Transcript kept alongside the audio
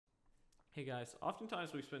Hey guys,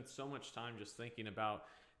 oftentimes we spend so much time just thinking about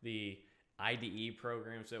the IDE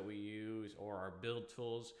programs that we use or our build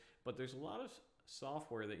tools, but there's a lot of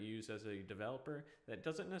software that you use as a developer that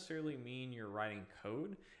doesn't necessarily mean you're writing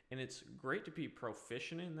code. And it's great to be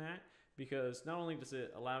proficient in that because not only does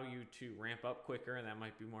it allow you to ramp up quicker, and that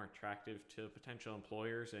might be more attractive to potential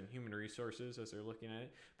employers and human resources as they're looking at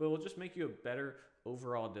it, but it will just make you a better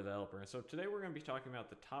overall developer. And so today we're going to be talking about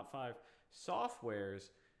the top 5 softwares,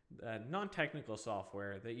 non-technical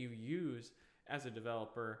software that you use as a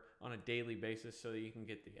developer on a daily basis so that you can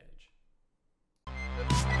get the edge.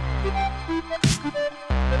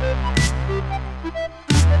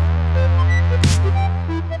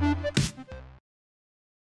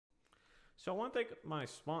 So I want to thank my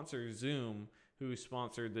sponsor Zoom, who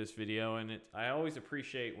sponsored this video, and I always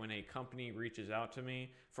appreciate when a company reaches out to me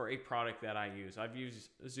for a product that I use. I've used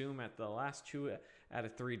Zoom at the last 2 out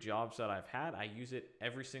of 3 jobs that I've had. I use it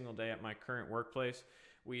every single day at my current workplace.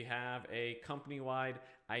 We have a company-wide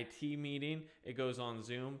IT meeting. It goes on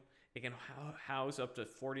Zoom. It can house up to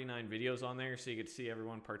 49 videos on there, so you get to see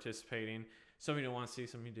everyone participating. Some of you don't want to see,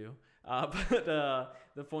 some of you do. But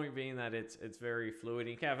the point being that it's very fluid.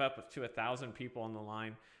 You can have up to 1,000 people on the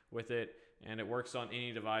line with it, and it works on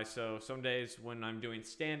any device. So some days when I'm doing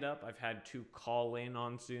stand-up, I've had to call in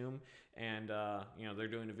on Zoom, and they're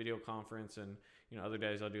doing a video conference, and other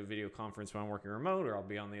days I'll do a video conference when I'm working remote, or I'll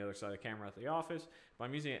be on the other side of the camera at the office. But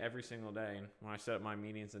I'm using it every single day, and when I set up my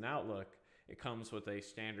meetings in Outlook, it comes with a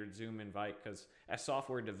standard Zoom invite because as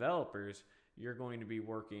software developers, you're going to be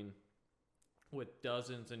working with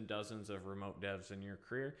dozens and dozens of remote devs in your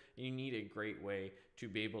career. You need a great way to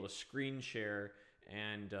be able to screen share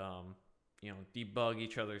and debug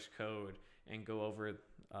each other's code and go over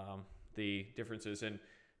the differences. And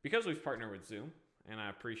because we've partnered with Zoom, and I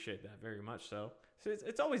appreciate that very much so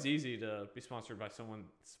it's always easy to be sponsored by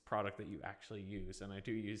someone's product that you actually use, and I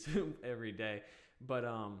do use Zoom every day. But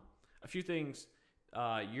a few things,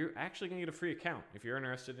 you're actually going to get a free account if you're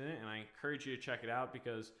interested in it, and I encourage you to check it out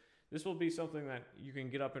because this will be something that you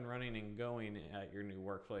can get up and running and going at your new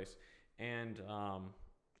workplace. And,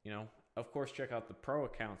 of course, check out the pro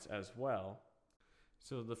accounts as well.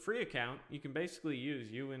 So the free account, you can basically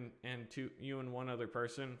use you and one other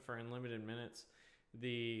person for unlimited minutes.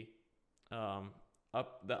 The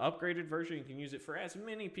upgraded version, you can use it for as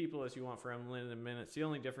many people as you want for unlimited minutes. The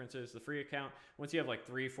only difference is the free account, once you have like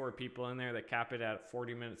 3-4 people in there, they cap it at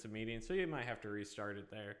 40 minutes a meeting, so you might have to restart it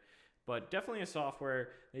there. But definitely a software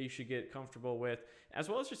that you should get comfortable with, as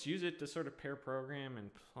well as just use it to sort of pair program and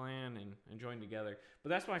plan and join together. But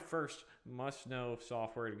that's my first must-know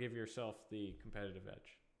software to give yourself the competitive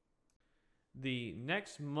edge. The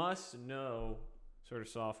next must-know sort of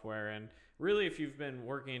software, and really if you've been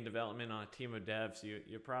working in development on a team of devs,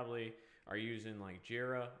 you probably are using like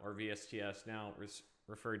Jira or VSTS, now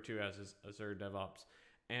referred to as Azure DevOps.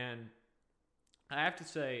 And I have to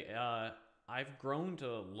say, I've grown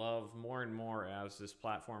to love more and more as this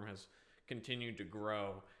platform has continued to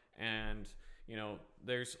grow. And,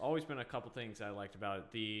 there's always been a couple things I liked about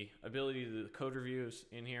it. The ability to do the code reviews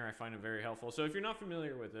in here, I find it very helpful. So if you're not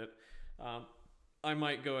familiar with it, I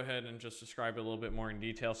might go ahead and just describe it a little bit more in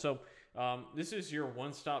detail. So this is your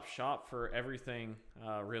one-stop shop for everything,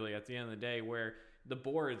 really, at the end of the day, where the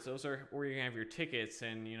boards, those are where you're going to have your tickets.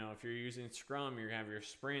 And, if you're using Scrum, you're going to have your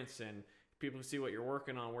sprints, and people can see what you're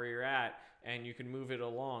working on, where you're at, and you can move it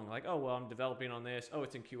along. Like, oh, well, I'm developing on this. Oh,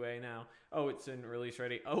 it's in QA now. Oh, it's in release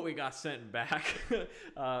ready. Oh, it got sent back.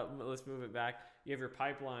 Let's move it back. You have your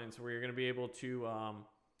pipelines where you're going to be able to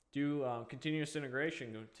do continuous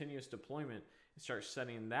integration, continuous deployment, and start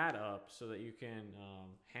setting that up so that you can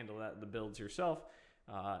handle the builds yourself.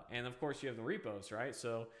 And of course, you have the repos, right?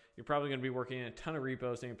 So you're probably going to be working in a ton of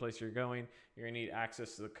repos any place you're going. You're going to need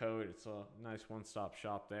access to the code. It's a nice one-stop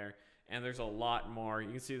shop there. And there's a lot more. You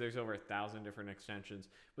can see there's over 1,000 different extensions.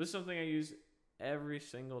 But this is something I use every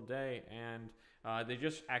single day. And they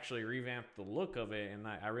just actually revamped the look of it. And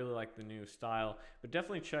I really like the new style. But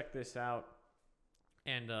definitely check this out.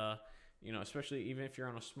 And, especially even if you're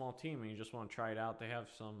on a small team and you just want to try it out, they have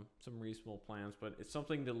some reasonable plans. But it's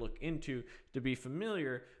something to look into to be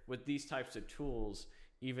familiar with these types of tools,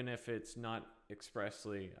 even if it's not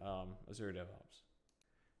expressly Azure DevOps.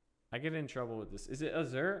 I get in trouble with this. Is it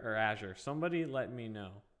Azure or Azure? Somebody let me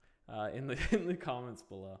know in the comments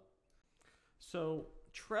below. So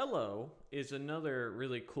Trello is another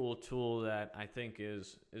really cool tool that I think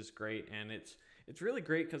is great, and it's really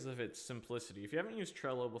great because of its simplicity. If you haven't used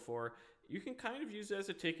Trello before, you can kind of use it as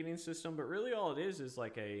a ticketing system, but really all it is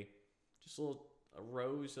like just little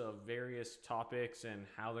rows of various topics and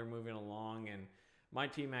how they're moving along. And my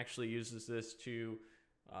team actually uses this to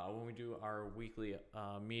when we do our weekly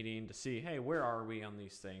meeting to see, hey, where are we on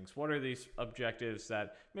these things? What are these objectives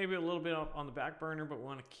that maybe a little bit up on the back burner, but we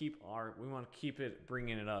want to keep it,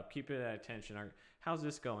 bringing it up, keep it at attention. How's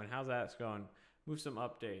this going? How's that going? Move some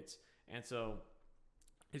updates. And so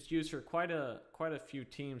it's used for quite a few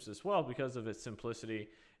teams as well because of its simplicity,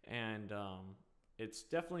 and it's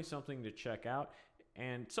definitely something to check out.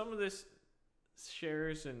 And some of this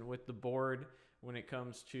shares and with the board when it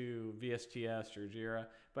comes to VSTS or Jira,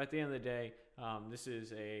 but at the end of the day, this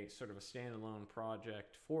is a sort of a standalone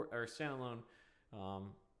project standalone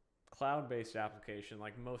cloud-based application,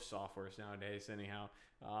 like most softwares nowadays anyhow.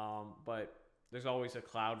 But there's always a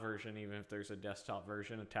cloud version, even if there's a desktop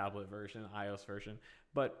version, a tablet version, iOS version.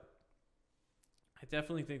 But I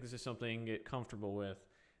definitely think this is something you can get comfortable with,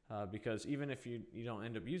 because even if you don't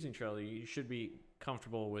end up using Trello, you should be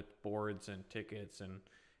comfortable with boards and tickets and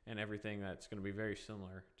everything that's going to be very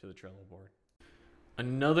similar to the Trello board.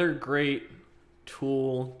 Another great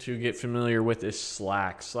tool to get familiar with is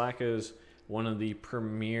Slack. Slack is one of the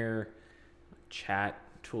premier chat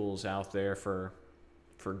tools out there for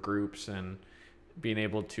groups and being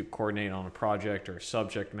able to coordinate on a project or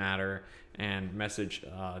subject matter and message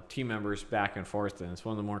team members back and forth. And it's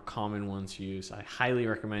one of the more common ones used. I highly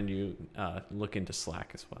recommend you look into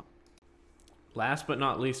Slack as well. Last but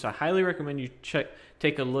not least, I highly recommend you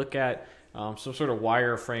take a look at some sort of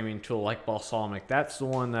wireframing tool like Balsamiq. That's the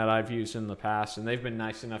one that I've used in the past, and they've been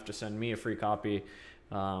nice enough to send me a free copy.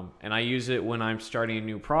 And I use it when I'm starting a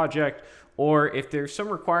new project, or if there's some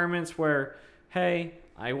requirements where, hey,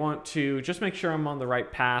 I want to just make sure I'm on the right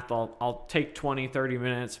path. I'll take 20-30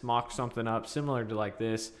 minutes, mock something up similar to like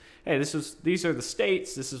this. Hey, these are the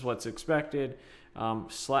states. This is what's expected.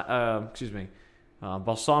 Balsamiq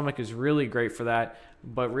is really great for that.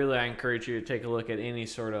 But really, I encourage you to take a look at any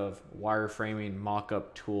sort of wireframing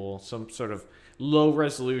mock-up tool, some sort of low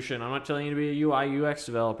resolution. I'm not telling you to be a UI UX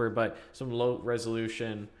developer, but some low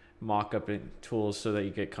resolution mock-up tools so that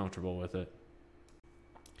you get comfortable with it.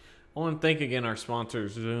 I want to thank again our sponsor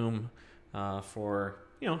Zoom for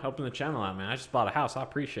helping the channel out, man. I just bought a house. I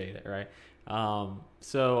appreciate it, right?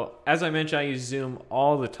 So as I mentioned, I use Zoom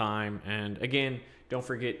all the time, and again, don't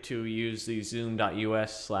forget to use the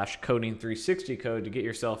zoom.us/coding360 code to get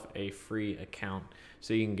yourself a free account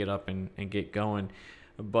so you can get up and get going.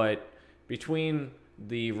 But between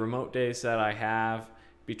the remote days that I have,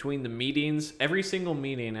 between the meetings, every single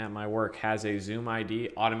meeting at my work has a Zoom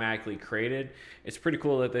ID automatically created. It's pretty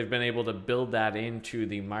cool that they've been able to build that into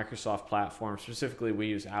the Microsoft platform. Specifically, we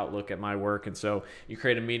use Outlook at my work, and so you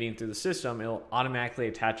create a meeting through the system, it'll automatically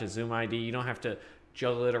attach a Zoom ID. You don't have to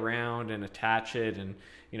juggle it around and attach it and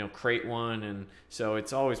create one, and so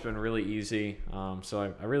it's always been really easy.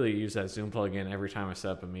 So I really use that Zoom plugin every time I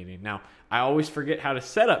set up a meeting. Now I always forget how to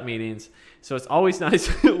set up meetings, so it's always nice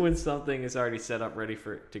when something is already set up ready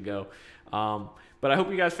for it to go. But I hope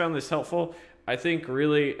you guys found this helpful. I think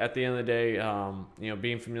really at the end of the day,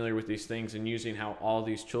 being familiar with these things and using how all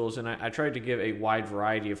these tools, and I tried to give a wide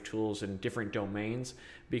variety of tools in different domains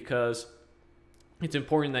because it's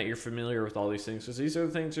important that you're familiar with all these things, because these are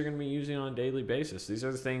the things you're going to be using on a daily basis. These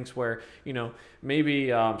are the things where, maybe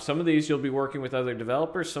some of these you'll be working with other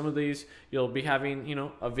developers. Some of these you'll be having,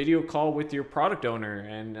 a video call with your product owner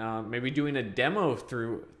and maybe doing a demo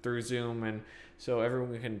through Zoom. And so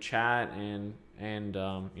everyone can chat and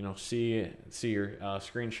see your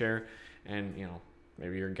screen share, and,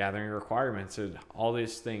 maybe you're gathering requirements, and all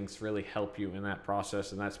these things really help you in that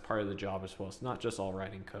process, and that's part of the job as well. It's not just all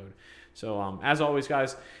writing code. So as always,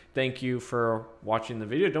 guys, thank you for watching the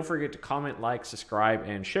video. Don't forget to comment, like, subscribe,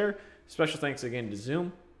 and share. Special thanks again to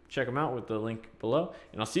Zoom. Check them out with the link below,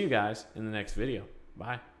 and I'll see you guys in the next video.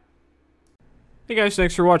 Bye. Hey guys,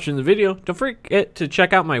 thanks for watching the video. Don't forget to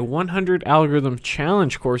check out my 100 Algorithms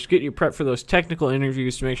Challenge course. Get you prepped for those technical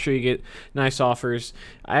interviews to make sure you get nice offers.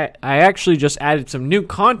 I actually just added some new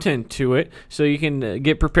content to it so you can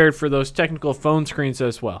get prepared for those technical phone screens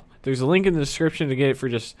as well. There's a link in the description to get it for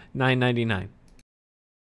just $9.99.